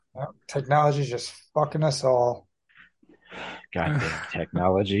Technology's just fucking us all. Goddamn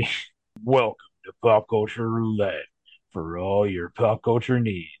technology. Welcome to Pop Culture Roulette for all your pop culture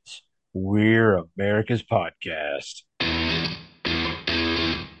needs. We're America's podcast.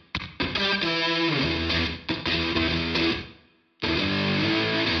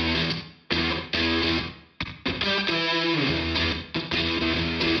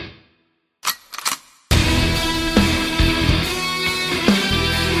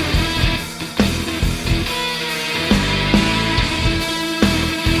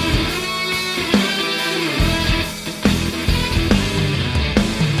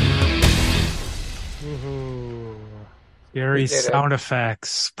 Ooh, We scary did it. sound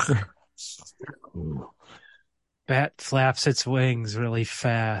effects. Ooh. Bat flaps its wings really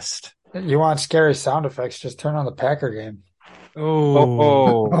fast. You want scary sound effects? Just turn on the Packer game. Oh,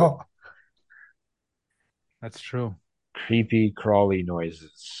 Oh, Oh, that's true. creepy crawly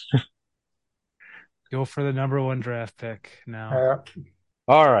noises. Go for the number one draft pick now. uh,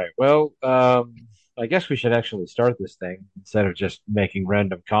 All right. Well, I guess we should actually start this thing instead of just making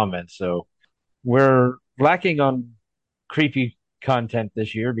random comments. So we're lacking on creepy content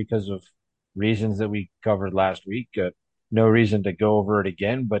this year because of reasons that we covered last week. No reason to go over it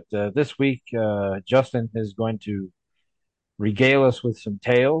again, but this week, Justin is going to regale us with some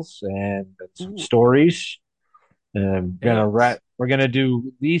tales and some Ooh, stories. tails. We're gonna do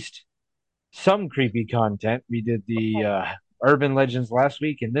at least some creepy content. We did the urban legends last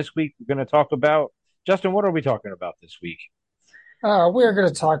week, and this week we're gonna talk about Justin. What are we talking about this week? we're going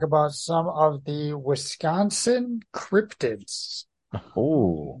to talk about some of the Wisconsin cryptids.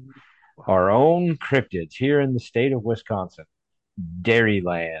 Oh, our own cryptids here in the state of Wisconsin,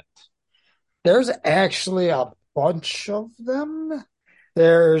 Dairyland. There's actually a bunch of them.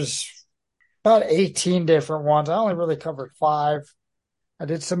 There's about 18 different ones. I only really covered five. I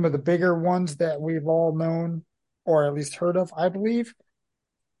did some of the bigger ones that we've all known or at least heard of, I believe.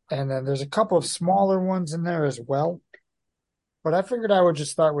 And then there's a couple of smaller ones in there as well. But I figured I would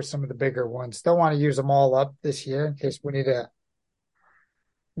just start with some of the bigger ones. Don't want to use them all up this year in case we need to,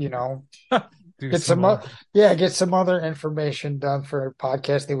 you know, Do get some some, more. get some other information done for a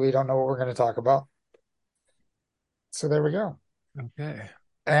podcast that we don't know what we're going to talk about. So there we go. Okay.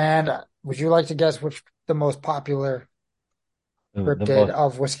 And would you like to guess which the most popular The cryptid most,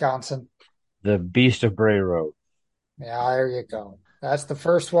 of Wisconsin? the Beast of Bray Road. Yeah, there you go. That's the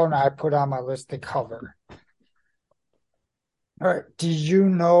first one I put on my list to cover. All right. Did you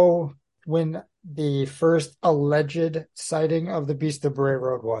know when the first alleged sighting of the Beast of Bray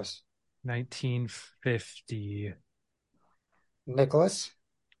Road was? 1950. Nicholas?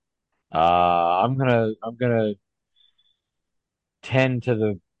 I'm gonna tend to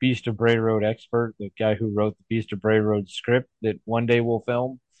the Beast of Bray Road expert, the guy who wrote the Beast of Bray Road script that one day we'll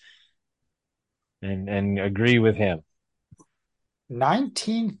film, and agree with him.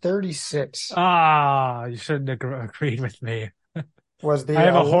 1936 Ah, you shouldn't have agreed with me. was I the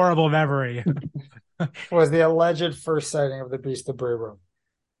have a horrible memory. was the alleged first sighting of the Beast of Bray Road.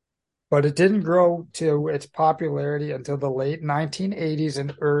 But it didn't grow to its popularity until the late 1980s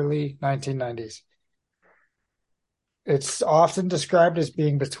and early 1990s. It's often described as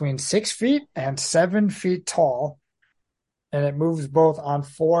being between 6 feet and 7 feet tall, and it moves both on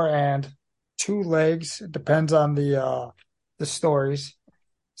four and two legs. It depends on the stories.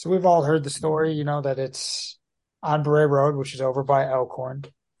 So we've all heard the story, that it's on Bray Road, which is over by Elkhorn,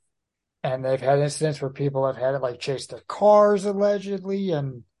 and they've had incidents where people have had it like chase their cars allegedly,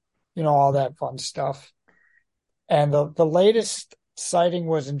 and all that fun stuff. And the latest sighting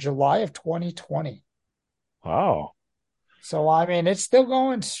was in July of 2020. Wow. So I mean, it's still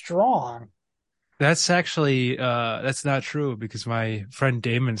going strong. That's actually that's not true because my friend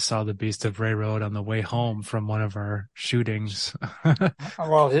Damon saw the Beast of Ray Road on the way home from one of our shootings.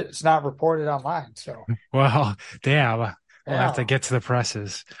 Well, it's not reported online, so Well, damn. We'll have to yeah, get to the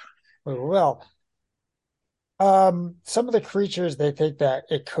presses. we will. Some of the creatures they think that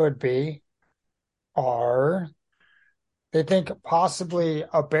it could be are they think possibly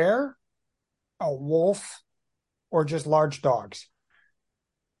a bear, a wolf, or just large dogs.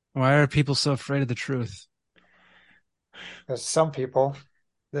 Why are people so afraid of the truth? Because some people,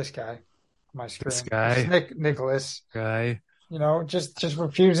 this guy, my This screen, it's guy, Nicholas, guy. just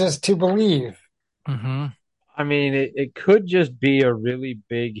refuses to believe. Hmm. I mean, it could just be a really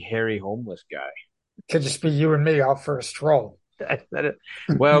big, hairy, homeless guy. Could just be you and me out for a stroll. That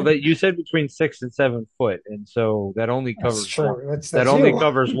well, that you said between 6 and 7 foot, and so That's true. that That's only you.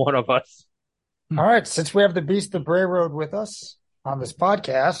 covers one of us. All right. Since we have the Beast of Bray Road with us on this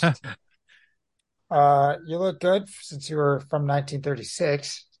podcast, you look good since you were from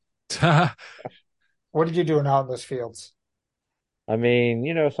 1936. What did you doing out in those fields? I mean,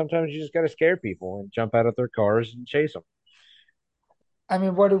 sometimes you just got to scare people and jump out of their cars and chase them. I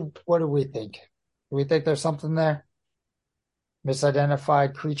mean, what do we think? Do we think there's something there?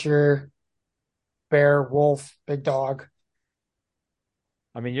 Misidentified creature, bear, wolf, big dog.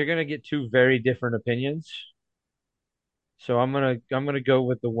 I mean, you're gonna get two very different opinions. So I'm gonna go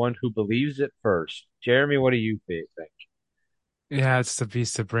with the one who believes it first. Jeremy, what do you think? Yeah, it's the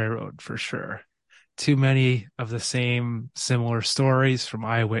Beast of Bray Road for sure. Too many of the same similar stories from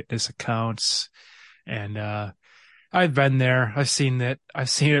eyewitness accounts. And I've been there. I've seen it. I've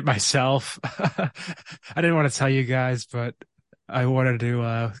seen it myself. I didn't want to tell you guys, but I wanted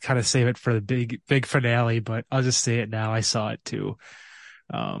to kind of save it for the big finale, but I'll just say it now. I saw it too.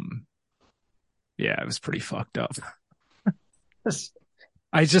 Um, yeah, it was pretty fucked up.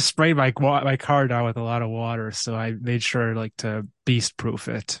 I just sprayed my car down with a lot of water, so I made sure like to beast proof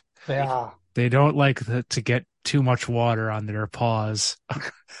it. Yeah, They don't like to get too much water on their paws. And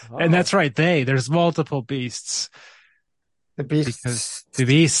Oh, that's right, there's multiple beasts the because beasts. the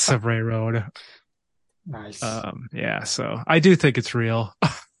beasts of Ray Road. Nice. Yeah, so I do think it's real.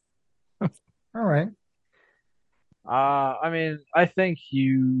 All right. I mean, I think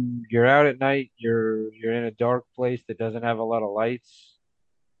you're out at night. You're in a dark place that doesn't have a lot of lights.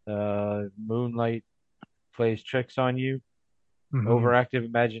 Moonlight plays tricks on you. Hmm. Overactive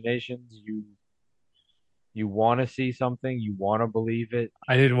imaginations. You want to see something. You want to believe it.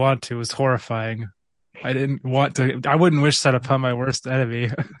 I didn't want to. It was horrifying. I didn't want to. I wouldn't wish that upon my worst enemy.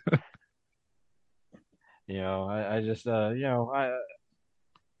 I just I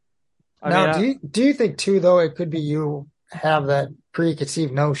Now, mean, do you think too though it could be you have that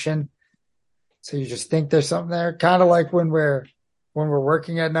preconceived notion, so you just think there's something there, kind of like when we're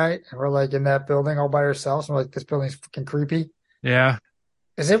working at night and we're like in that building all by ourselves and we're like this building's fucking creepy. Yeah.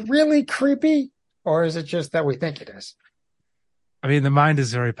 Is it really creepy, or is it just that we think it is? I mean, the mind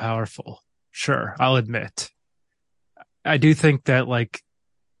is very powerful. Sure, I'll admit. I do think that like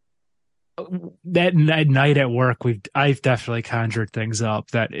that night at work, I've definitely conjured things up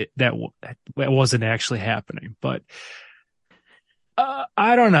that wasn't actually happening. But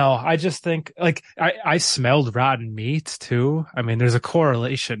I don't know. I just think like I smelled rotten meat too. I mean, there's a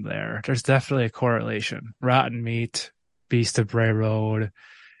correlation there. There's definitely a correlation. Rotten meat, Beast of Bray Road,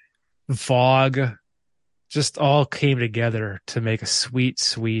 fog, just all came together to make a sweet,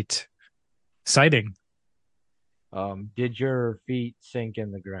 sweet sighting. did your feet sink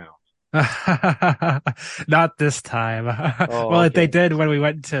in the ground? Not this time. Oh, Well, they okay. did when we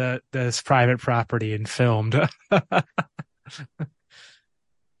went to this private property and filmed.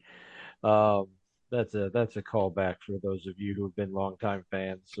 Um, that's a callback for those of you who have been longtime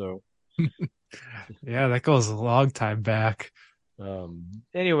fans. So, Yeah, that goes a long time back.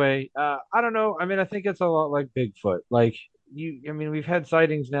 anyway, I don't know. I mean, I think it's a lot like Bigfoot. I mean, we've had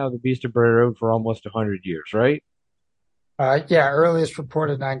sightings now of the Beast of Bray Road for almost 100 years, right? Yeah, earliest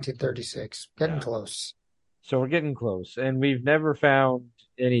reported 1936. Getting Yeah. close. So we're getting close, and we've never found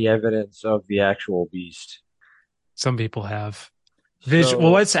any evidence of the actual beast. Some people have visual. Well,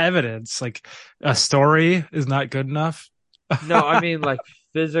 So, what's evidence? Like a story is not good enough. no, I mean like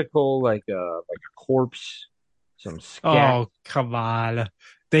physical, like a corpse, some scat. Oh, come on.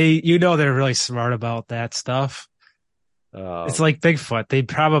 They're really smart about that stuff. It's Um, like Bigfoot. They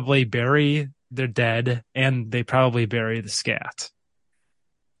probably bury their dead and they probably bury the scat.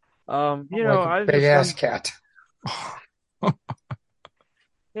 Like a I big just ass cat.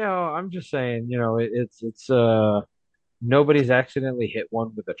 I'm just saying, it's nobody's accidentally hit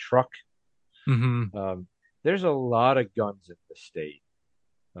one with a truck. Hmm. Um, there's a lot of guns in the state,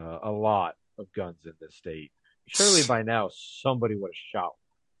 a lot of guns in the state. Surely by now somebody would have shot.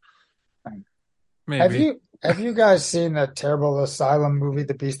 Have Maybe. you have you guys seen that terrible asylum movie,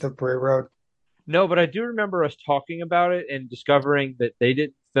 The Beast of Bray Road? No, but I do remember us talking about it and discovering that they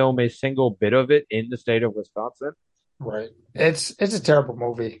didn't film a single bit of it in the state of Wisconsin. Right. It's a terrible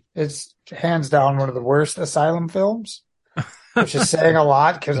movie. It's hands down one of the worst asylum films, which is saying a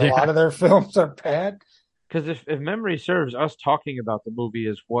lot because a Yeah. lot of their films are bad. Because if memory serves, us talking about the movie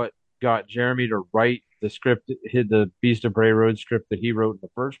is what got Jeremy to write the script, the Beast of Bray Road script that he wrote in the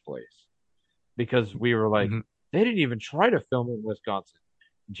first place. Because we were like, Mhm. they didn't even try to film it in Wisconsin.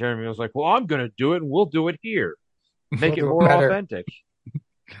 And Jeremy was like, well, I'm going to do it and we'll do it here. We'll Make it do it more better. authentic.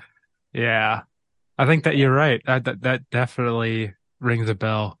 Yeah. I think that you're right. That definitely rings a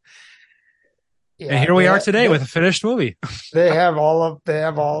bell. And Yeah, here we are today with a finished movie. they have all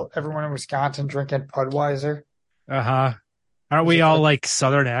everyone in Wisconsin drinking Budweiser, Uh-huh. Aren't which we is all like like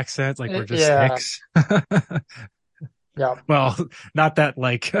Southern accents? Like we're just yeah, hicks. Yep. Well, not that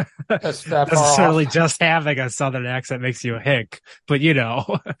like That's that far necessarily off. just having a southern accent makes you a hick, but you know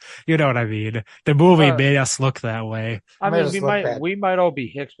what I mean. The movie Uh, made us look that way. I Made mean, us look bad. we might all be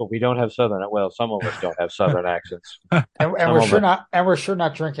Hicks, but we don't have Southern. Well, some of us don't have Southern accents. And Some we're of sure us, not and we're sure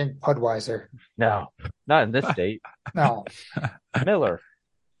not drinking Budweiser. no, not in this state. No. Miller.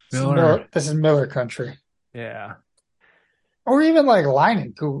 Miller, This is Miller country. yeah. Or even like Line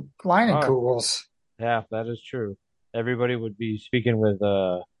and Oh, Kugels. yeah, that is true. Everybody would be speaking with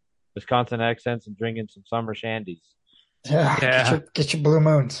Wisconsin accents and drinking some summer shandies. Yeah, Yeah. get your blue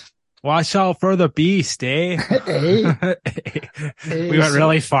moons. Watch out for the beast, eh? A We A went so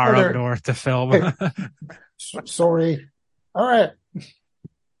really far up other north to film. sorry. All right.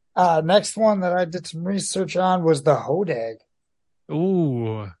 Next one that I did some research on was the Hodag.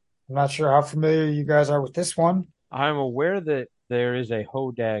 Ooh, I'm not sure how familiar you guys are with this one. I'm aware that there is a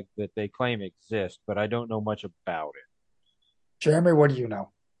hodag that they claim exists, but I don't know much about it. Jeremy, what do you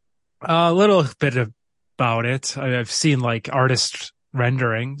know? a little bit about it. I've seen like artist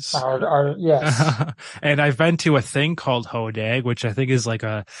renderings. Yes. And I've been to a thing called Hodag, which I think is like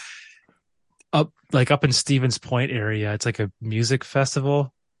a up in Stevens Point area. It's like a music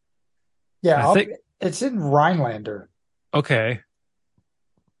festival. Yeah, I think it's in Rhinelander, okay.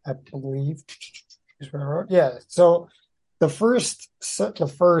 I believe. Is what I wrote. Yeah. So the first I'm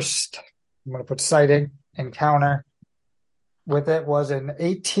going to put sighting encounter with it was in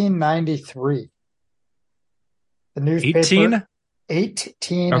 1893. The newspaper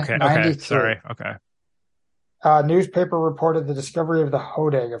 18? Okay. 1893. Sorry. Okay. Newspaper reported the discovery of the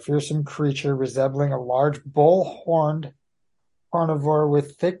hodag, a fearsome creature resembling a large bull-horned carnivore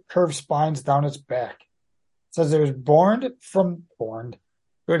with thick curved spines down its back. It says it was born,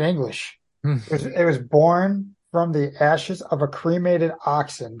 good English. Hmm. It was born from the ashes of a cremated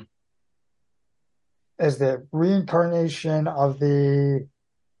oxen as the reincarnation of the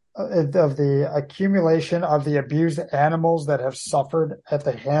accumulation of the abused animals that have suffered at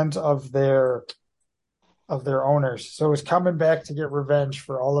the hands of their owners. So it was coming back to get revenge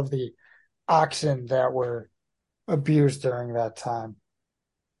for all of the oxen that were abused during that time.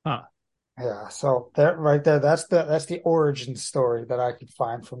 Huh. Yeah, so that right there, that's the origin story that I could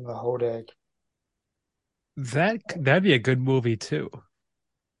find from the Hodag. That'd be a good movie too.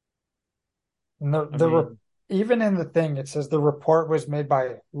 And I mean, even in the thing, it says the report was made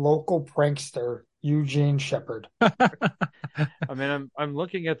by local prankster Eugene Shepard. I'm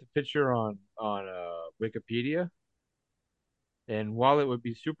looking at the picture on Wikipedia, and while it would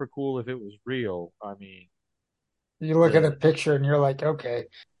be super cool if it was real, I mean, You look at a the picture and you're like, okay,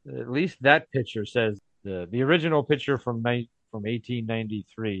 at least that picture says the original picture from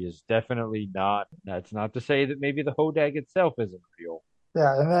 1893 is definitely not. That's not to say that maybe the hodag itself isn't real.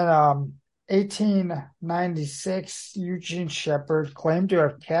 yeah. And then 1896, Eugene Shepard claimed to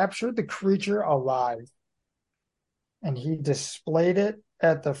have captured the creature alive, and he displayed it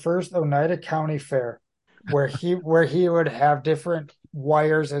at the first Oneida County Fair, where he would have different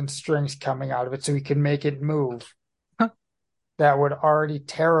wires and strings coming out of it so he could make it move. That would already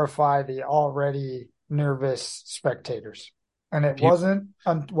terrify the already nervous spectators. And it People, wasn't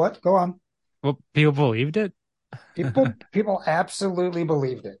what? Go on. well, people believed it. People absolutely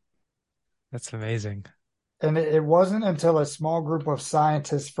believed it. That's amazing. And it wasn't until a small group of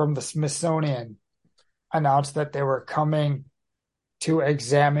scientists from the Smithsonian announced that they were coming to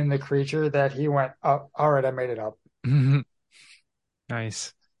examine the creature that he went, oh, all right, I made it up.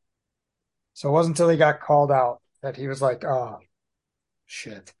 Nice. So it wasn't until he got called out that he was like, oh,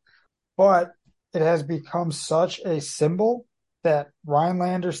 shit. But it has become such a symbol that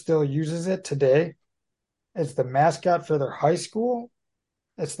Rhinelander still uses it today. It's the mascot for their high school.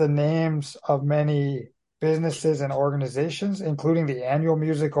 It's the names of many businesses and organizations, including the annual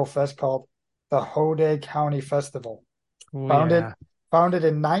musical fest called the Hoday County Festival, Oh founded yeah. founded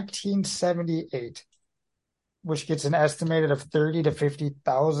in 1978, which gets an estimated of 30 to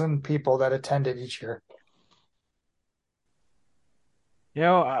 50,000 people that attend it each year.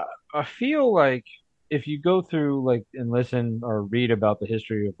 I feel like if you go through like and listen or read about the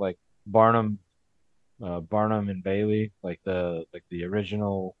history of like Barnum, Barnum and Bailey, like the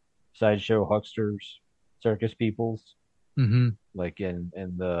original sideshow hucksters, circus peoples, Hmm. like in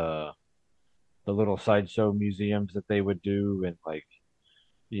the little sideshow museums that they would do, and like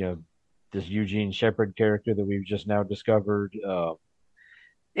you know this Eugene Shepard character that we've just now discovered.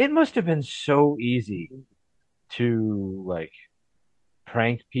 It must have been so easy to like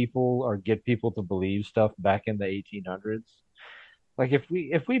prank people or get people to believe stuff back in the 1800s. Like if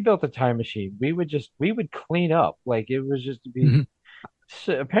we built a time machine, we would clean up. Like it was just to be Hmm.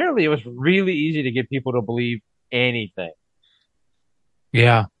 so apparently it was really easy to get people to believe anything.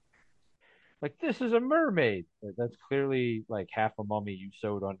 Yeah. Like, this is a mermaid. That's clearly like half a mummy you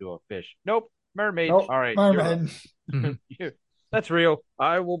sewed onto a fish. Nope, mermaid. Nope, All right, you're right. mermaid. Mhm. That's real.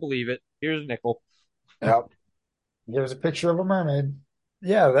 I will believe it. Here's a nickel. Yep. Here's a picture of a mermaid.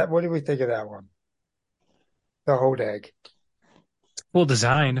 Yeah, that. What do we think of that one? The hodag. Cool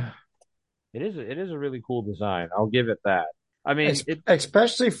design. It is a really cool design. I'll give it that. I mean,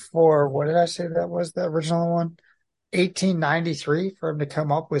 Especially for what did I say that was the original one? 1893 for him to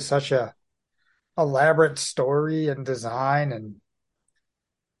come up with such a elaborate story and design and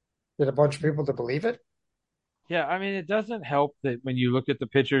get a bunch of people to believe it. yeah, I mean, it doesn't help that when you look at the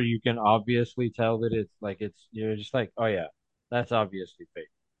picture, you can obviously tell that you're just like, oh yeah, that's obviously fake.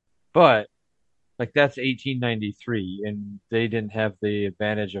 But like that's 1893, and they didn't have the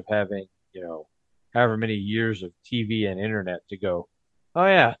advantage of having, however many years of TV and internet to go, oh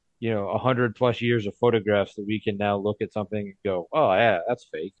yeah, 100 plus years of photographs that we can now look at something and go, oh yeah, that's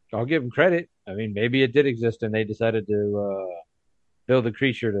fake. I'll give them credit. I mean, maybe it did exist and they decided to build a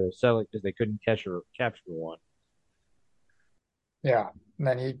creature to sell it because they couldn't catch or capture one. Yeah. And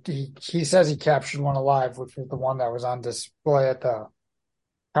then he says he captured one alive, which was the one that was on display at the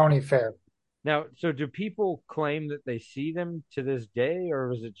county fair. Now, so do people claim that they see them to this day,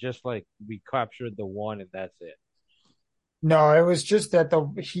 or is it just like we captured the one and that's it? No, it was just that the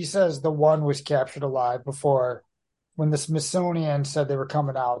he says the one was captured alive before when the Smithsonian said they were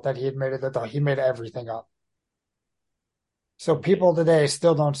coming out that he admitted that he made everything up. So Okay, people today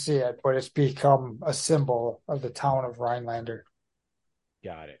still don't see it, but it's become a symbol of the town of Rhinelander.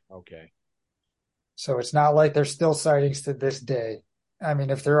 got it. Okay. So it's not like there's still sightings to this day. I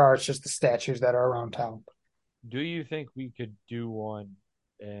mean, if there are, it's just the statues that are around town. Do you think we could do one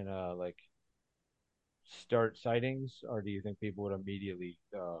and like start sightings, or do you think people would immediately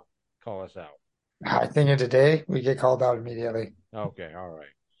call us out? I think in today we get called out immediately. Okay, all right.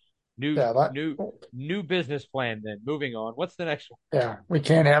 New Yeah, that, new new business plan then. Moving on. What's the next one? yeah, we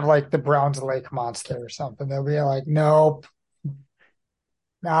can't have like the Browns Lake monster or something. They'll be like, nope,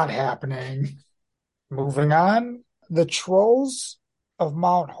 not happening. Moving on, the trolls of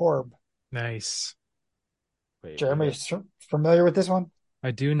Mount Horeb. Nice. Wait, we Jeremy, got familiar with this one?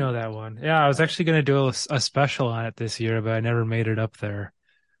 I do know that one. Yeah, I was uh actually going to do a special on it this year, but I never made it up there.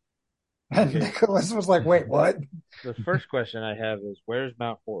 And okay. Nicholas was like, wait, what? The first question I have is where's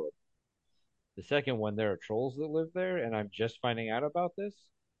Mount Horeb? The second one, there are trolls that live there, and I'm just finding out about this.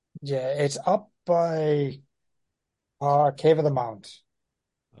 Yeah, it's up by Cave of the Mounds.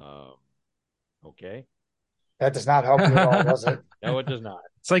 Um, okay. That does not help you at all, does it? No, it does not.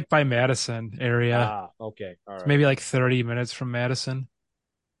 It's like by Madison area. Ah, okay. All It's right. maybe like 30 minutes from Madison,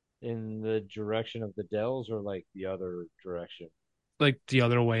 In the direction of the Dells or like the other direction? like the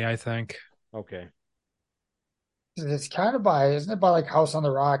other way, I think. Okay. It's kind of by, isn't it by like House on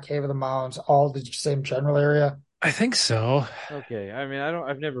the Rock, Cave of the Mounds, all the same general area? I think so. Okay. I mean,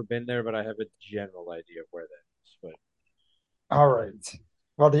 I've never been there, but I have a general idea of where that is. But All right.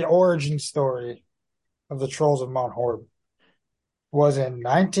 Well, the origin story of the Trolls of Mount Horeb was in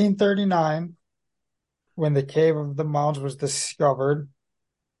 1939 when the Cave of the Mounds was discovered.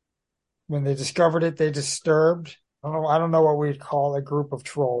 When they discovered it, they disturbed. I don't know what we'd call a group of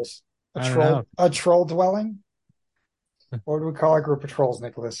trolls. I don't know. A troll dwelling? What do we call a group of trolls,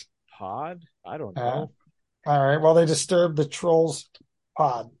 Nicholas? pod? I don't Uh, know. all right. Well, they disturbed the trolls'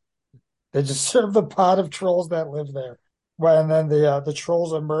 pod. They disturbed the pod of trolls that live there. Well, and then the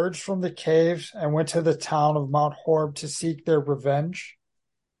trolls emerged from the caves and went to the town of Mount Horeb to seek their revenge.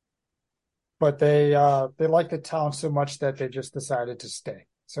 But they liked the town so much that they just decided to stay.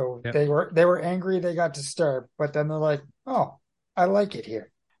 So Yep. they were angry they got disturbed, but then they're like, oh, I like it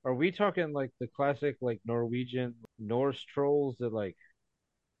here. Are we talking like the classic like Norwegian Norse trolls that like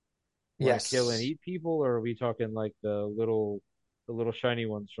want to kill and Yes. eat people, or are we talking like the little shiny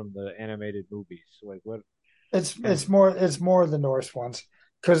ones from the animated movies? Like what kind of It's more the Norse ones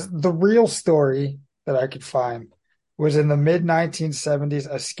because the real story that I could find was in the mid 1970s,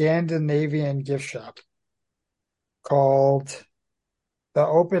 a Scandinavian gift shop called the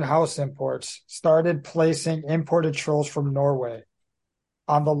Open House Imports started placing imported trolls from Norway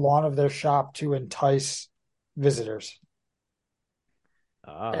on the lawn of their shop to entice visitors.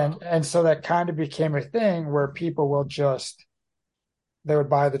 ah, And so that kind of became a thing where people will just they would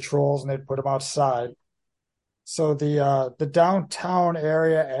buy the trolls and they'd put them outside. So the downtown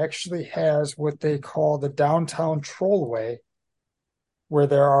area actually has what they call the downtown trollway, where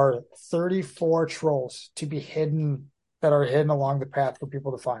there are 34 trolls to be hidden that are hidden along the path for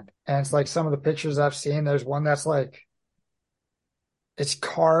people to find. And it's like some of the pictures I've seen, there's one that's like it's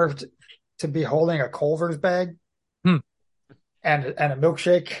carved to be holding a Culver's bag. and a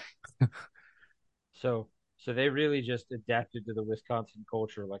milkshake. So so they really just adapted to the Wisconsin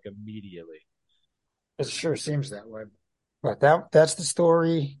culture like immediately. It sure seems that way. But that's the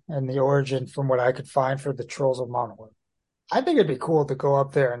story and the origin from what I could find for the trolls of Mount Horeb. I think it'd be cool to go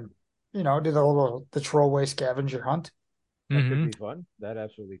up there and, do the trollway scavenger hunt. That could Hmm. be fun. That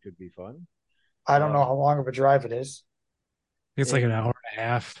absolutely could be fun. I don't know Um, how long of a drive it is. It's like an it, hour and a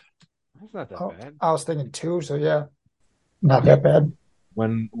half. it's not that Oh, bad. I was thinking two, so yeah, not that bad.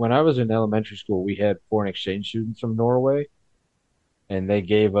 When I was in elementary school, we had foreign exchange students from Norway, and they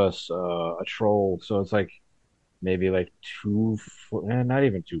gave us a troll. So it's like maybe like 2 foot, not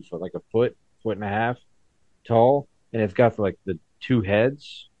even 2 foot, like a foot and a half tall, and it's got like the two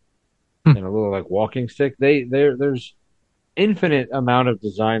heads Hmm. and a little like walking stick. There's infinite amount of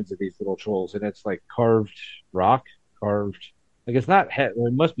designs of these little trolls, and it's like carved rock, carved like it's not it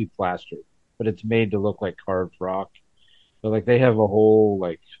must be plastered, but it's made to look like carved rock. But like they have a whole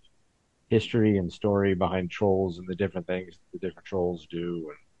like history and story behind trolls and the different things the different trolls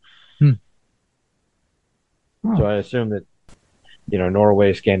do. And Hmm. so Hmm. I assume that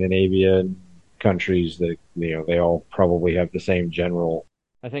Norway, Scandinavia countries that they all probably have the same general.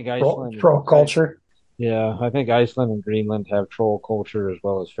 I think Iceland, Troll culture. yeah, I think Iceland and Greenland have troll culture as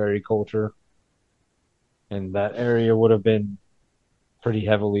well as fairy culture, and that area would have been pretty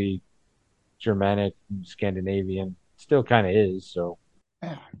heavily Germanic and Scandinavian. Still kind of is. So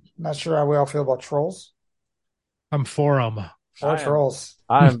Yeah, not sure how we all feel about trolls I'm for them. or I am trolls.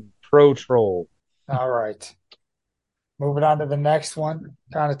 I'm pro troll. All right. Moving on to the next one.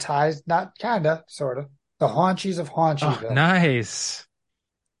 Kind of ties, not kind of, sort of. The Haunchies of Oh, Haunchyville. nice.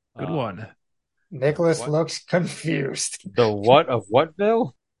 Good Um, one. the Nicholas what? looks confused. The what of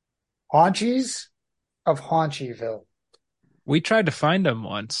Whatville? Haunchies of Haunchyville. We tried to find them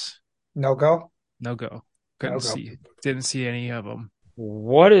once. No go? No go. No Couldn't go. see. Didn't see any of them.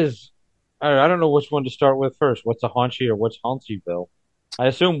 What is? I don't know which one to start with first. What's a haunchy or what's Haunchyville? I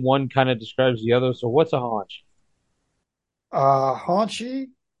assume one kind of describes the other. So what's a haunch? Haunchy,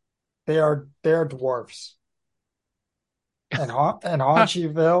 they are dwarfs. And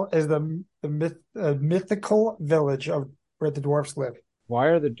Haunchyville is the mythical village of where the dwarfs live. Why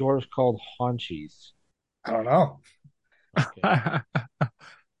are the dwarves called haunchies? I don't know. Okay.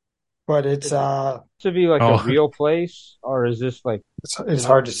 But it's Is it to be like a Oh, real place, or is this like it's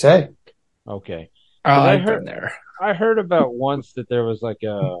hard to say. okay? Because I've been there. I heard about once that there was like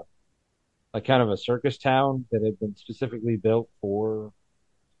kind of a circus town that had been specifically built for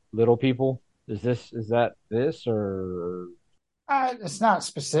little people. Is that this or It's not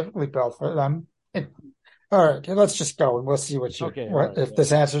specifically built for them. All right, let's just go and we'll see okay? All what right, if yeah.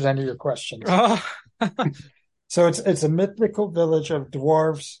 this answers any of your questions. Oh. So it's a mythical village of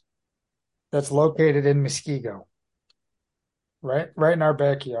dwarves that's located in Muskego, right in our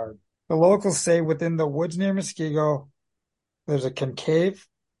backyard. The locals say within the woods near Muskego, there's a concave.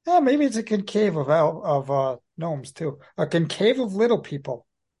 Yeah, maybe it's a concave of gnomes too. A concave of little people.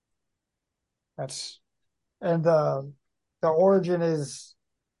 That's and the origin is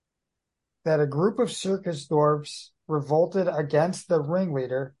that a group of circus dwarves revolted against the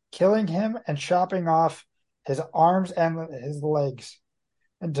ringleader, killing him and chopping off his arms and his legs.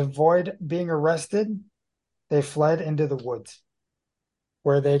 And to avoid being arrested, they fled into the woods,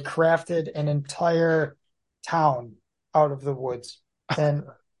 where they crafted an entire town out of the woods. And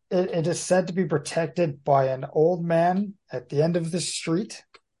it is said to be protected by an old man at the end of the street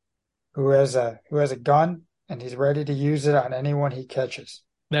who has a gun and he's ready to use it on anyone he catches.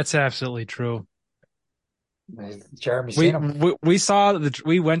 That's absolutely true. Jeremy's We seen him. we saw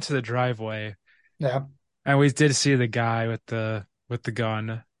we went to the driveway Yeah. and we did see the guy with the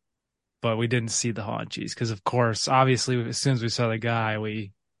gun, but we didn't see the haunchies because of course, obviously as soon as we saw the guy,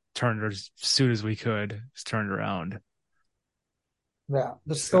 we turned as soon as we could, just turned around. Yeah.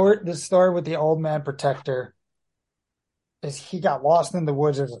 The So story the story with the old man protector is he got lost in the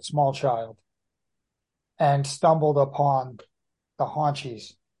woods as a small child and stumbled upon the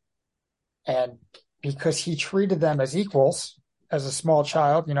Haunchies. And because he treated them as equals, as a small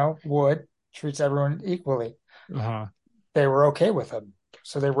child, would treats everyone equally, uh they were okay with him.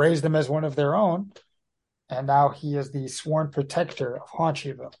 So they raised him as one of their own, and now he is the sworn protector of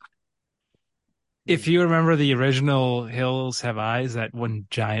Haunchyville. If you remember the original Hills Have Eyes, that one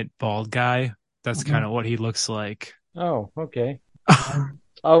giant bald guy, that's kind of Mhm. what he looks like. Oh, okay. Mhm.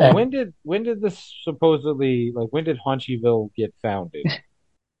 When And did this supposedly like when did Haunchyville get founded?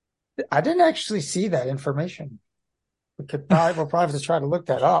 I didn't actually see that information. We'll probably have to try to look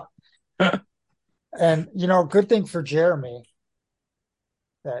that up. And good thing for Jeremy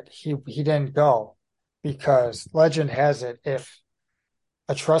that he didn't go because legend has it if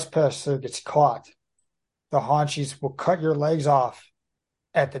a trespasser gets caught, the haunchies will cut your legs off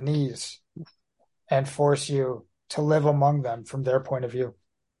at the knees and force you to live among them from their point of view.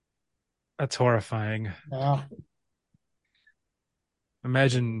 That's horrifying. Yeah,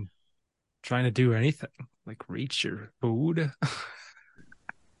 Imagine trying to do anything, like reach your food.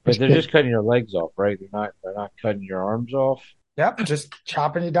 But they're it, just cutting your legs off, right? They're not cutting your arms off. yep, just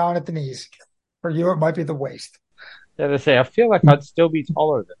chopping you down at the knees. For you, it might be the waist. Yeah, they say I feel like I'd still be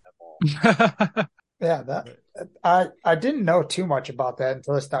taller than them all. Yeah, that I didn't know too much about that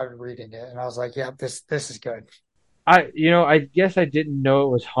until I started reading it, and I was like, "Yep, this is good." I guess I didn't know it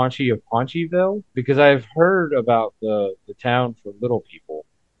was Haunchy of Haunchyville because I've heard about the town for little people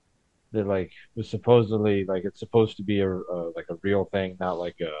that like was supposedly like it's supposed to be like a real thing, not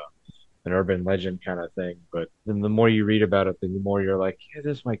like a an urban legend kind of thing. But then the more you read about it, then the more you're like, yeah,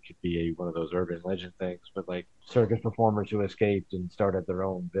 this might could be one of those urban legend things. But like circus performers who escaped and started their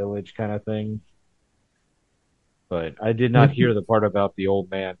own village kind of thing. But I did not hear the part about the old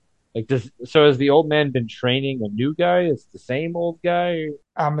man. Like this, so has the old man been training a new guy? It's the same old guy.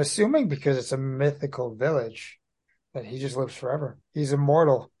 I'm assuming because it's a mythical village that he just lives forever. He's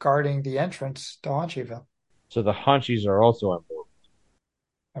immortal, guarding the entrance to Haunchyville. So the Haunchies are also on board.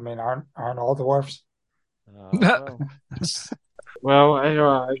 I mean, aren't all dwarfs? Well, well,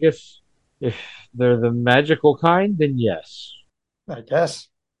 I guess if they're the magical kind, then yes. I guess.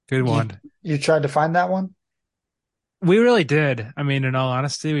 Good You one. you tried to find that one? We really did. I mean, in all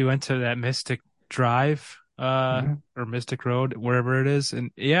honesty, we went to that Mystic Drive, Hmm. or Mystic Road, wherever it is.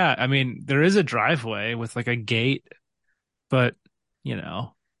 And yeah, I mean, there is a driveway with like a gate, but you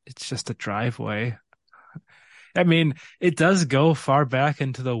know, it's just a driveway. I mean, it does go far back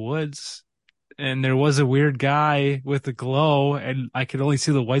into the woods, and there was a weird guy with a glow, and I could only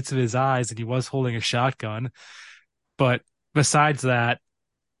see the whites of his eyes, and he was holding a shotgun. But besides that,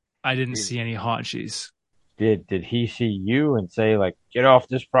 I didn't Did see any haunchies. did he see you and say like, get off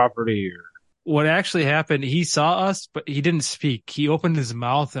this property? Or What actually happened, he saw us, but he didn't speak. He opened his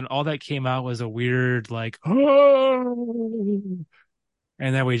mouth, and all that came out was a weird, like, and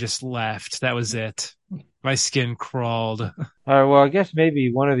then we just left. That was it. My skin crawled. well, I guess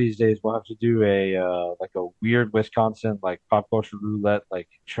maybe one of these days we'll have to do a like a weird Wisconsin like pop culture roulette like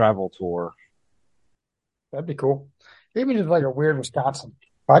travel tour. That'd be cool. Maybe just like a weird Wisconsin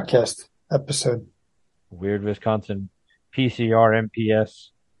podcast episode. Weird Wisconsin PCR MPS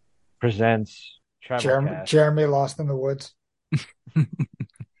presents Travelcast. Jeremy lost in the woods.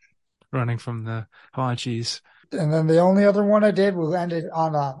 Running from the haunchies. And then the only other one I did, we ended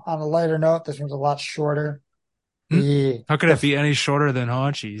on a lighter note. This one's a lot shorter. Hmm? The How could it the be any shorter than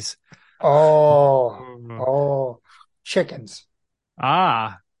haunchies? oh oh chickens.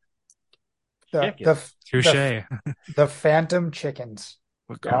 Ah, The Chicken. the the touche. the phantom chickens.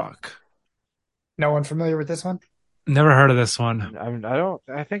 Yeah. Lecoq. No one familiar with this one? Never heard of this one. I don't.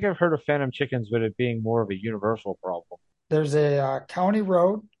 I think I've heard of phantom chickens, but it being more of a universal problem. There's a county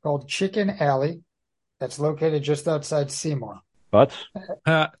road called Chicken Alley that's located just outside Seymour. But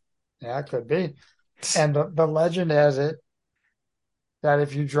Uh, Yeah, it could be. And the legend has it that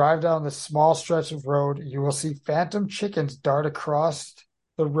if you drive down the small stretch of road, you will see phantom chickens dart across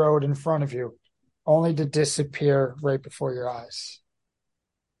the road in front of you, only to disappear right before your eyes.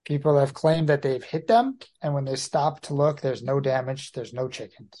 People have claimed that they've hit them, and when they stop to look, there's no damage, there's no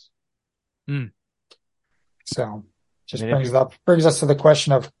chickens. hmm. So I just mean, if brings us to the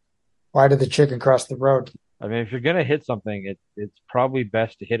question of why did the chicken cross the road? if you're gonna hit something, it's probably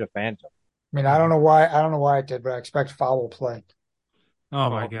best to hit a phantom. I mean, I don't know why it did, but I expect foul play. Oh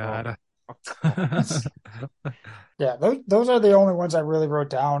my Oh, God. Yeah, those are the only ones I really wrote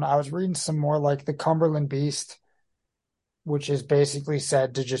down. I was reading some more like the Cumberland Beast, which is basically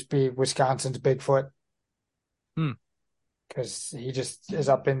said to just be Wisconsin's Bigfoot Hmm. because he just is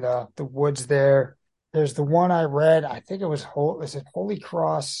up in the woods there. There's the one I read, I think it was is it Holy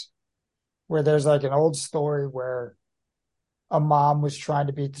Cross, where there's like an old story where a mom was trying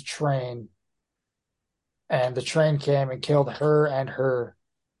to beat the train and the train came and killed her and her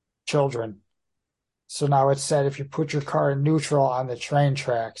children. So now it's said if you put your car in neutral on the train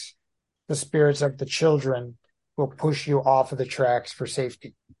tracks, the spirits of the children will push you off of the tracks for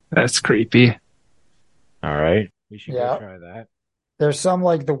safety. That's creepy. All right, we should go Yeah. try that. There's some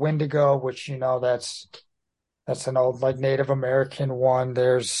like the Wendigo, which that's an old like Native American one. You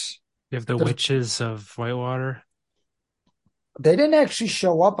have the There's witches of Whitewater. they didn't actually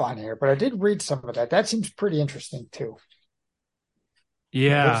show up on here, but I did read some of that. That seems pretty interesting too. Are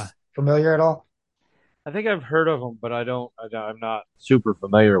Yeah. those familiar at all? I think I've heard of them, but I'm not super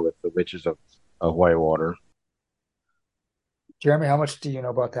familiar with the witches of. of Whitewater. Jeremy, how much do you know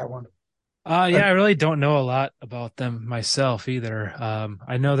about that one? Yeah, I really don't know a lot about them myself either.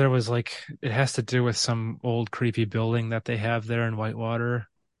 I know there was like it has to do with some old creepy building that they have there in Whitewater,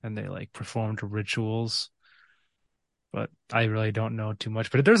 and they like performed rituals, but I really don't know too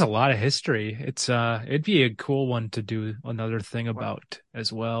much. But there's a lot of history. It'd be a cool one to do another thing about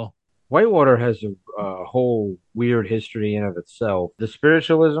as well. Whitewater has a whole weird history in of itself. The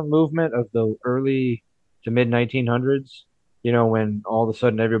spiritualism movement of the early to mid 1900s, when all of a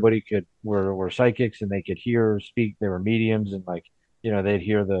sudden everybody were psychics and they could hear or speak, they were mediums and like, they'd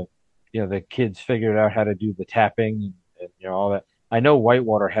hear the kids figured out how to do the tapping and all that. I know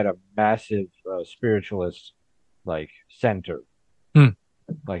Whitewater had a massive spiritualist like center. Hmm.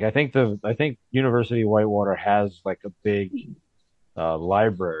 Like I think University of Whitewater has like a big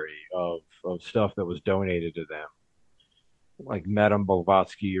library of stuff that was donated to them, like Madame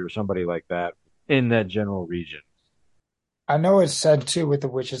Blavatsky or somebody like that in that general region. I know it's said too with the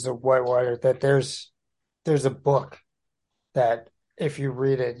Witches of Whitewater that there's a book that if you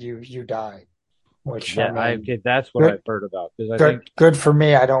read it, you die. Which I Yeah, I mean, okay, that's what I've good heard about because I think good good for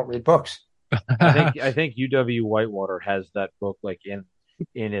me. I don't read books. I think I think UW Whitewater has that book like in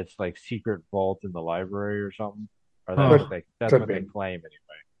its like secret vault in the library or something, or that's Oh, what Could that's could what they be. claim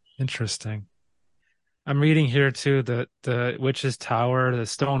anyway. interesting. I'm reading here too that the Witch's Tower, the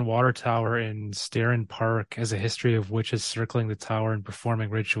stone water tower in Starin Park, has a history of witches circling the tower and performing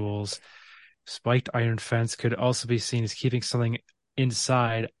rituals. Spiked iron fence could also be seen as keeping something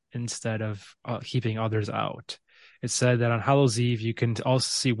inside instead of keeping others out. It said that on Hallows Eve, you can also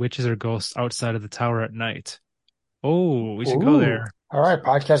see witches or ghosts outside of the tower at night. Oh, we should go Ooh, there. all right,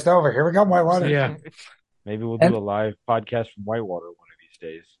 podcast over. Here we go, Whitewater. Yeah. Maybe we'll do And a live podcast from Whitewater one of these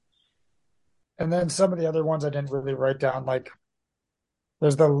days. and then some of the other ones I didn't really write down. Like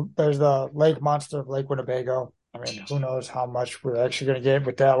there's the lake monster of Lake Winnebago. I mean, who knows how much we're actually going to get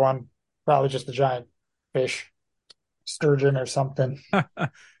with that one? Probably just a giant fish, sturgeon or something.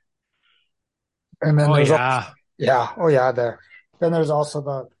 And then Oh there's yeah. yeah, oh yeah, there. Then there's also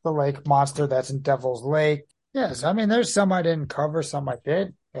the lake monster that's in Devil's Lake. Yes, I mean there's some I didn't cover, some I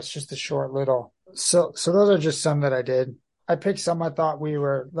did. That's just a short little. So those are just some that I did. I picked some I thought we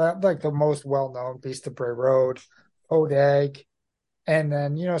were like the most well known: Beast of Bray Road, Odag, and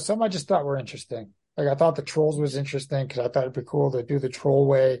then some I just thought were interesting. Like I thought the trolls was interesting because I thought it'd be cool to do the troll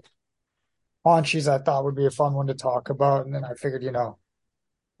way. Haunchies I thought would be a fun one to talk about, and then I figured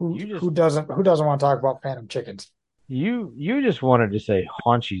who You just who doesn't want to talk about phantom chickens? you just wanted to say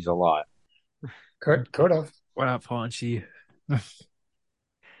haunchies a lot. Could have. What up, Paunchy?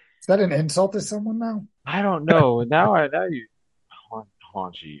 Is that an insult to someone now? I don't know. Now you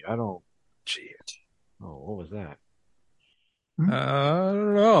haunchy. I don't. Gee. Oh, what was that? Hmm? I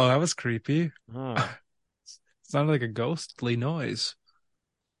don't know. That was creepy. Huh. Sounded like a ghostly noise.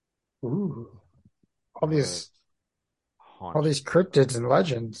 Ooh, all Uh, these all these haunchies. cryptids and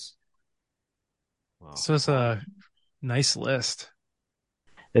legends. Well, This was haunt. a nice list.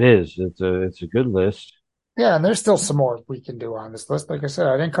 It is. It's a good list. Yeah, and there's still some more we can do on this list. Like I said,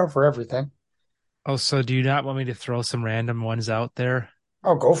 I didn't cover everything. Oh, so do you not want me to throw some random ones out there?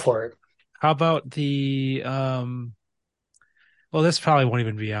 I'll go for it. How about well, this probably won't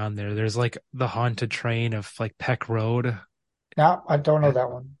even be on there. There's like the haunted train of like Peck Road. Now I don't know that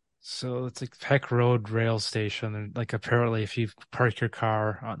one. So it's like Peck Road rail station. And like apparently if you park your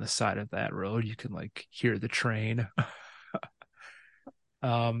car on the side of that road, you can like hear the train.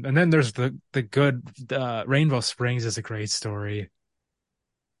 And then there's the good Rainbow Springs is a great story.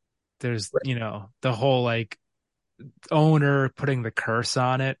 There's, the whole like owner putting the curse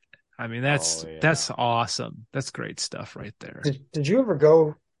on it. I mean, Oh that's yeah. awesome. That's great stuff right there. Did you ever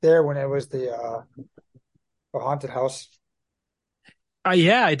go there when it was the haunted house?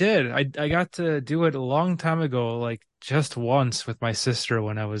 Yeah, I did. I got to do it a long time ago, like just once with my sister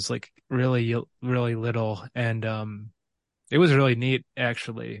when I was like really really little, and it was really neat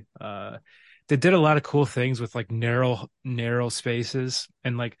actually. They did a lot of cool things with like narrow spaces,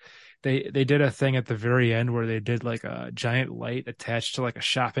 and like they did a thing at the very end where they did like a giant light attached to like a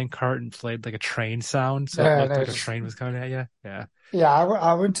shopping cart and played like a train sound, so it Yeah, looked like a there's train was coming at you. Yeah. yeah.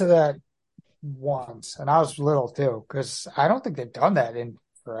 I went to that once, and I was little too, because I don't think they've done that in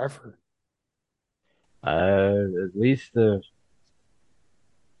forever. At least the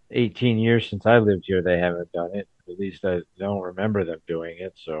 18 years since I lived here, they haven't done it. At least I don't remember them doing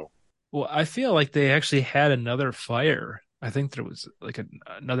it. So Well, I feel like they actually had another fire. I think there was like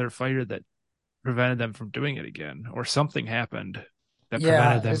another fire that prevented them from doing it again, or something happened that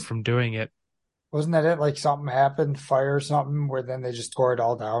prevented Yeah, them from doing it. wasn't that it? Like something happened, fire or something, where then they just tore it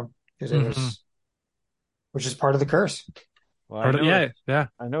all down because it Hmm. was. which is part of the curse. Well, Yeah, yeah.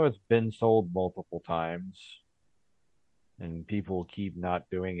 I know it's been sold multiple times, and people keep not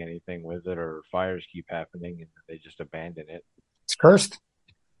doing anything with it, or fires keep happening, and they just abandon it. It's cursed.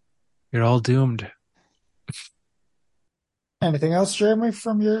 You're all doomed. Anything else, Jeremy,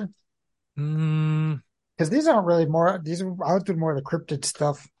 from your? Mm, Because these aren't really more. These are I would do more of the cryptid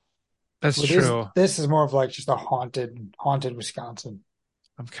stuff. that's Well, these true. this is more of like just a haunted Wisconsin.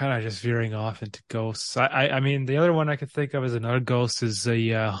 I'm kind of just veering off into ghosts. I mean, the other one I could think of as another ghost is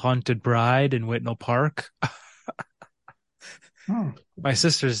the haunted bride in Whitnall Park. Hmm. My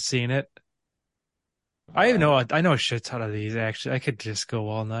sister's seen it. I know a shit ton of these actually. I could just go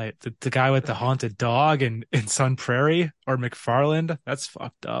all night. The guy with the haunted dog in Sun Prairie or McFarland, that's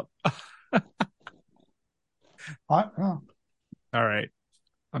fucked up. Oh. All right,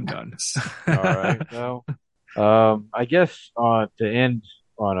 I'm done. All right. Well, I guess to end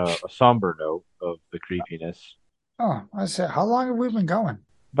on a somber note of the creepiness. Oh, I said, how long have we been going?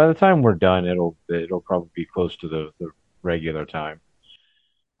 By the time we're done, it'll probably be close to the regular time.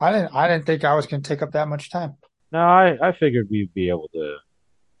 I didn't think I was going to take up that much time. No, I figured we'd be able to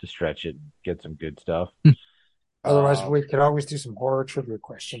stretch it and get some good stuff. Otherwise, Um, we could always do some horror trivia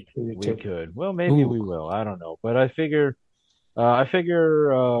question for you we too. could. Well, maybe Ooh, we will. I don't know. But I figure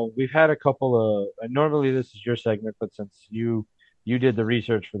we've had a couple of. Normally, this is your segment, but since you did the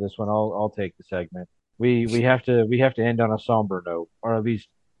research for this one, I'll take the segment. We have to end on a somber note, or at least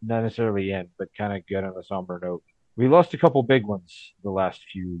not necessarily end, but kind of get on a somber note. We lost a couple big ones the last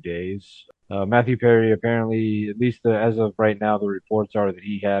few days. Matthew Perry apparently, at least as of right now, the reports are that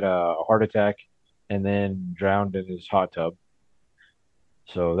he had a heart attack and then drowned in his hot tub.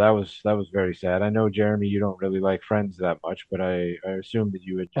 So that was very sad. I know, Jeremy, you don't really like Friends that much, but I assume that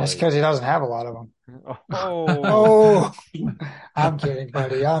you That's enjoy. because he doesn't have a lot of them. Oh, Oh, I'm kidding,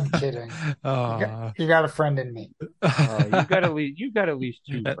 buddy. I'm kidding. You got uh, you got a friend in me. you got at least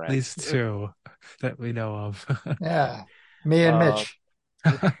two at friends. least two that we know of. Yeah, me and Uh, Mitch.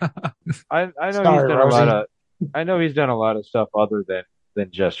 I know he's Sorry, done a lot Rosie. of I know he's done a lot of stuff other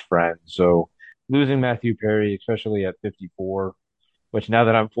than just Friends. So losing Matthew Perry, especially at 54, which now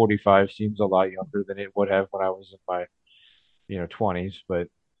that I'm 45 seems a lot younger than it would have when I was in my 20s. But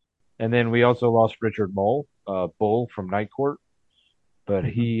and then we also lost Richard Mole, Bull from Night Court, but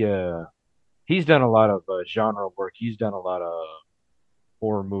Mhm. he's done a lot of genre work. He's done a lot of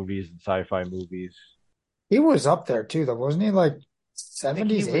horror movies and sci-fi movies. He was up there too, though, wasn't he? Like I think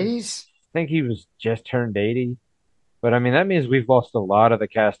he 70s, was 80s? I think he was just turned 80. But I mean that means we've lost a lot of the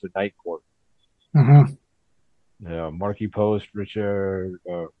cast of Night Court. Hmm. Marky Post, Richard,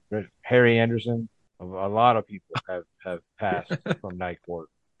 Harry Anderson. A lot of people have passed from Night Court.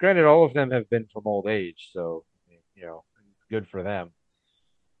 Granted, all of them have been from old age, so you know, good for them.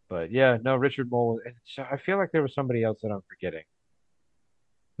 But yeah, no, Richard Mole. I feel like there was somebody else that I'm forgetting.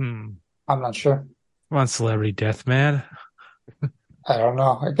 Hmm. I'm not sure. Come on, Celebrity Death Man. I don't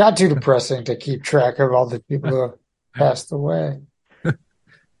know. It got too depressing to keep track of all the people who have passed away.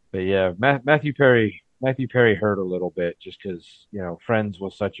 But yeah, Matthew Perry hurt a little bit just because Friends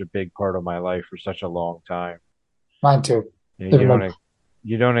was such a big part of my life for such a long time. Mine too. You know, you Even don't though, ex-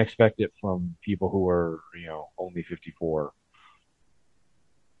 you don't expect it from people who are only 54.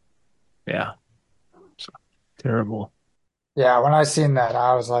 Yeah, so terrible. yeah, when I seen that,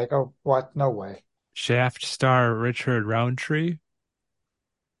 I was like, oh, what? No way. Shaft star Richard Roundtree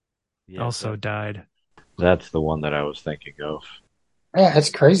Yes, also died. that's the one that I was thinking of. Yeah, it's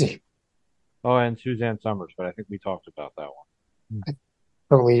crazy. Oh, and Suzanne Summers, but I think we talked about that one. I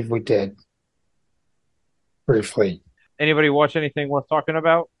believe we did briefly. Anybody watch anything worth talking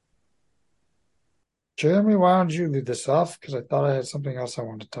about? Jeremy, why don't you lead this off? Because I thought I had something else I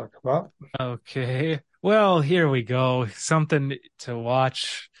wanted to talk about. Okay. Well, here we go. Something to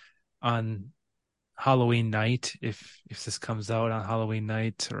watch on Halloween night if this comes out on Halloween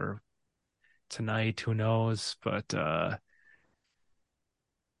night or tonight, who knows? But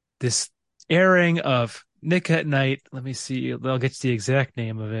this airing of Nick at Night, let me see. I'll get you the exact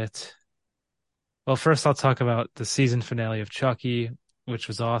name of it. Well, first I'll talk about the season finale of Chucky, which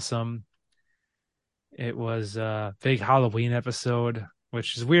was awesome. It was a big Halloween episode,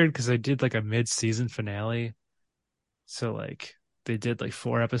 which is weird because they did like a mid-season finale. So like they did like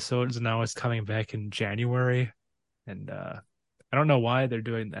 4 episodes and now it's coming back in January. And I don't know why they're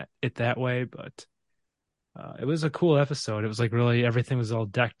doing that way, but it was a cool episode. It was like really everything was all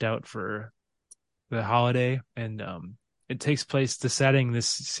decked out for the holiday, and it takes place. The setting this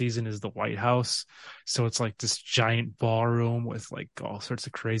season is the White House, so it's like this giant ballroom with like all sorts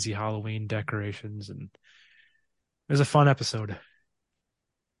of crazy Halloween decorations, and it was a fun episode. All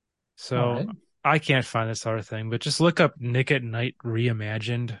So right. I can't find this other thing, but just look up Nick at Night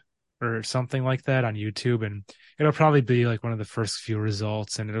Reimagined or something like that on YouTube, and it'll probably be like one of the first few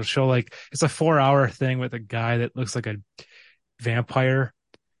results, and it'll show like it's a 4 hour thing with a guy that looks like a vampire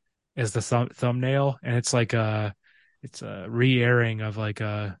as the thumbnail, and it's a re-airing of like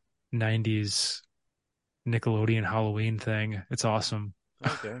a 90s Nickelodeon Halloween thing. It's awesome.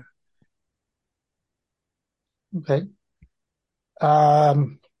 Okay. Okay.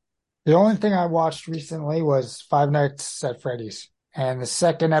 Um, the only thing I watched recently was Five Nights at Freddy's and the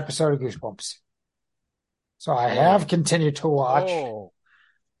second episode of Goosebumps. So I have Oh, continued to watch. oh,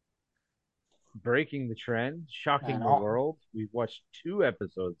 breaking the trend, I shocking the know, world. We've watched 2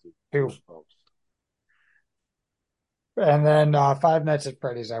 episodes of too. Goosebumps. And then Five Nights at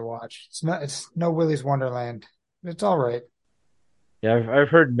Freddy's I watched. It's no Willy's Wonderland. It's all right. Yeah, I've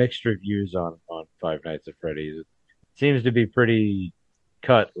heard mixed reviews on Five Nights at Freddy's. It seems to be pretty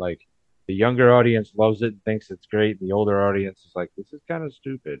cut. Like the younger audience loves it and thinks it's great. The older audience is like, this is kind of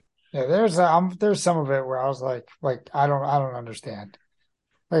stupid. Yeah, there's some of it where I was like I don't understand.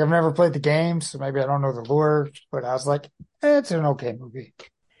 Like I've never played the game, so maybe I don't know the lure, but I was like, it's an okay movie.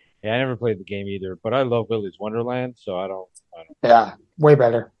 Yeah, I never played the game either, but I love Willy's Wonderland, so I don't. Yeah, way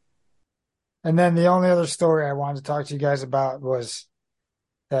better. And then the only other story I wanted to talk to you guys about was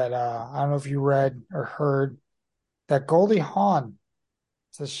that I don't know if you read or heard that Goldie Hawn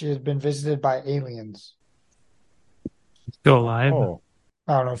says she has been visited by aliens. Still alive. Oh,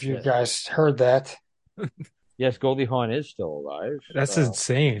 I don't know if you yes. guys heard that. Yes, Goldie Hawn is still alive. That's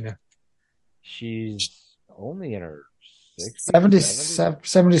insane. She's only in her 60s, 70s? 77,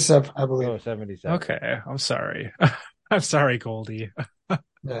 77, I believe. Oh, 77. Okay, I'm sorry. I'm sorry, Goldie.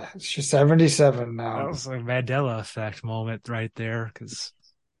 Yeah, she's 77 That now. was a Mandela effect moment right there. Because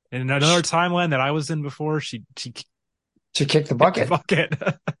in another timeline that I was in before, she She kicked the kicked the bucket. bucket.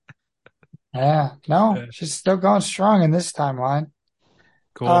 Yeah, no, Yeah, she's still going strong in this timeline.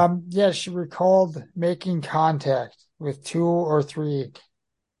 cool. Yeah, she recalled making contact with two or three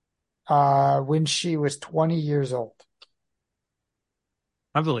when she was 20 years old.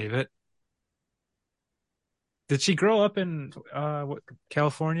 I believe it. Did she grow up in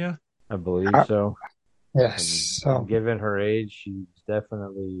California? I believe Uh, so. yes, And so given her age, she's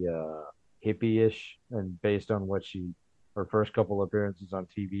definitely hippie-ish. And based on what her first couple appearances on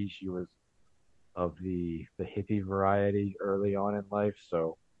TV, she was of the hippie variety early on in life.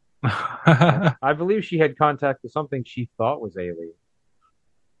 So I believe she had contact with something she thought was alien.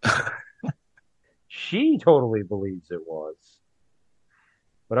 She totally believes it was.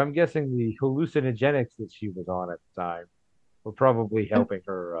 But I'm guessing the hallucinogenics that she was on at the time were probably and, helping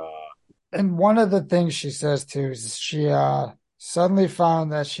her. and one of the things she says too is she suddenly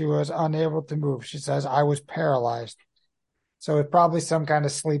found that she was unable to move. She says, I was paralyzed. So it's probably some kind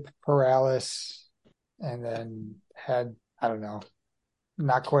of sleep paralysis and then had, I don't know,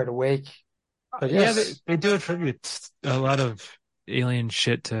 not quite awake. But Yeah, yes, they do attribute a lot of alien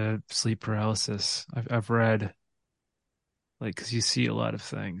shit to sleep paralysis. I've read, like, because you see a lot of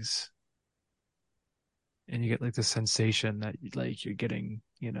things, and you get like the sensation that like you're getting,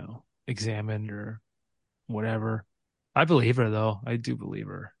 examined or whatever. I believe her though. I do believe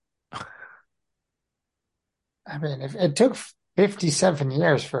her. I mean, if it took 57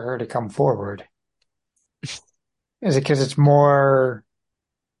 years for her to come forward, is it because it's more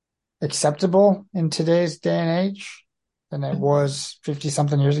acceptable in today's day and age than it was 50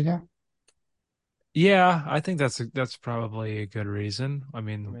 something years ago? Yeah, I think that's probably a good reason. I I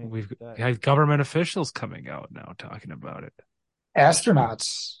mean, mean, we've that had government officials coming out now talking about it.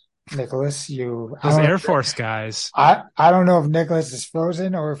 Astronauts, Nicholas, Those Air Force guys. I don't know if Nicholas is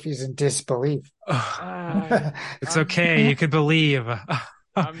frozen or if he's in disbelief. I, It's I'm okay. You can believe.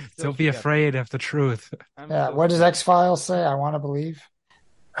 I'm still Don't be skeptic. afraid of the truth. I'm Yeah, still what does skeptic. X-Files say? I want to believe,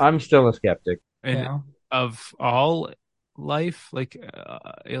 I'm still a skeptic. you And know. of all life, like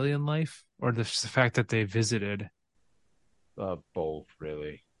alien life, or the fact that they visited. Both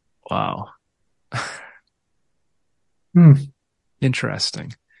really. Wow. Hmm.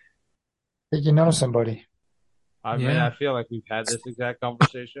 Interesting. Think you know somebody. I mean, Yeah. I feel like we've had this exact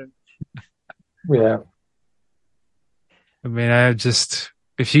conversation. Yeah. I mean,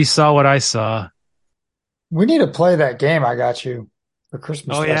 if you saw what I saw. We need to play that game I got you for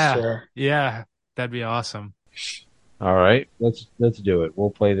Christmas Oh, last yeah. year. Yeah. That'd be awesome. All right, let's do it. We'll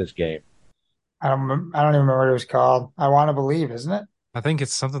play this game. I don't even remember what it was called. I want to believe, isn't it? I think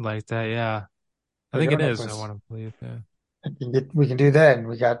it's something like that. Yeah. I There you think go, it is. I Nicholas. want to believe. Yeah. We can do that, and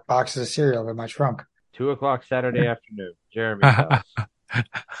we got boxes of cereal in my trunk. 2 o'clock Saturday afternoon, Jeremy's house.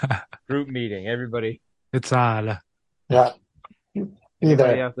 Group meeting. Everybody. It's on. Yeah. Be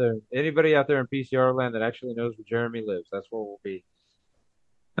there. Anybody out there in PCR land that actually knows where Jeremy lives, that's where we'll be.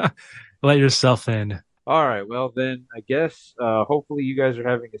 Let yourself in. All right, well then, I guess hopefully you guys are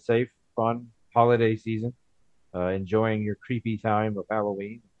having a safe, fun holiday season, enjoying your creepy time of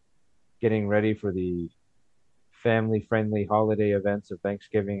Halloween, getting ready for the family-friendly holiday events of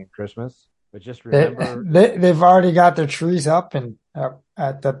Thanksgiving and Christmas. But just remember, They've already got their trees up and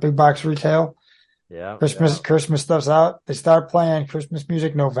at the big box retail. yeah, Christmas stuff's out. They start playing Christmas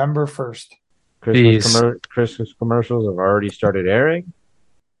music November 1st. Jeez. Christmas commercials have already started airing.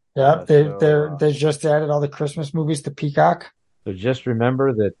 Yeah, they just added all the Christmas movies to Peacock. So just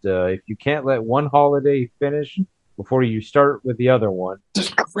remember that if you can't let one holiday finish before you start with the other one,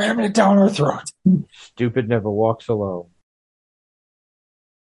 just cramming it down our throat. Stupid never walks alone.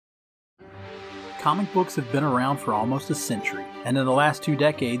 Comic books have been around for almost a century, and in the last 2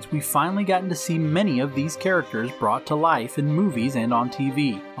 decades, we've finally gotten to see many of these characters brought to life in movies and on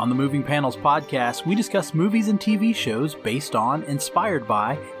TV. On the Moving Panels podcast, we discuss movies and TV shows based on, inspired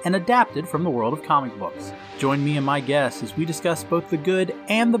by, and adapted from the world of comic books. Join me and my guests as we discuss both the good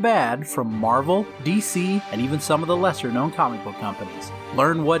and the bad from Marvel, DC, and even some of the lesser-known comic book companies.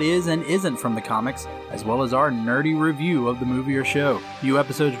 Learn what is and isn't from the comics, as well as our nerdy review of the movie or show. New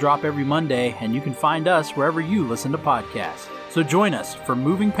episodes drop every Monday, and you can find us wherever you listen to podcasts. So join us for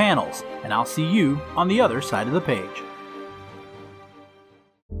Moving Panels, and I'll see you on the other side of the page.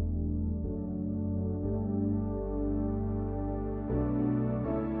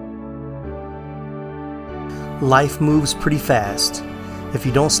 Life moves pretty fast. If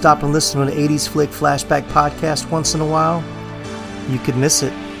you don't stop and listen to an 80s Flick Flashback podcast once in a while, you could miss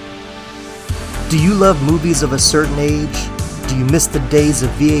it. Do you love movies of a certain age? Do you miss the days of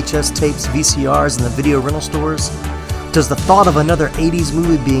VHS tapes, VCRs, and the video rental stores? Does the thought of another 80s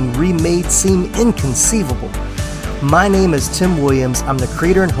movie being remade seem inconceivable? My name is Tim Williams. I'm the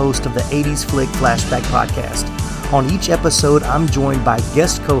creator and host of the 80s Flick Flashback podcast. On each episode, I'm joined by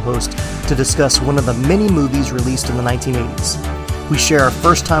guest co-hosts to discuss one of the many movies released in the 1980s. We share our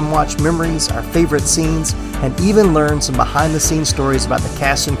first-time watch memories, our favorite scenes, and even learn some behind-the-scenes stories about the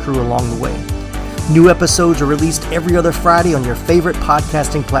cast and crew along the way. New episodes are released every other Friday on your favorite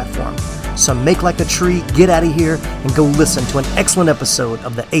podcasting platform. So make like a tree, get out of here, and go listen to an excellent episode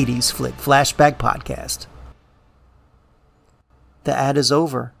of the 80s Flick Flashback podcast. The ad is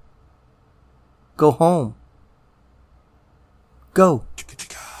over. Go home. Go.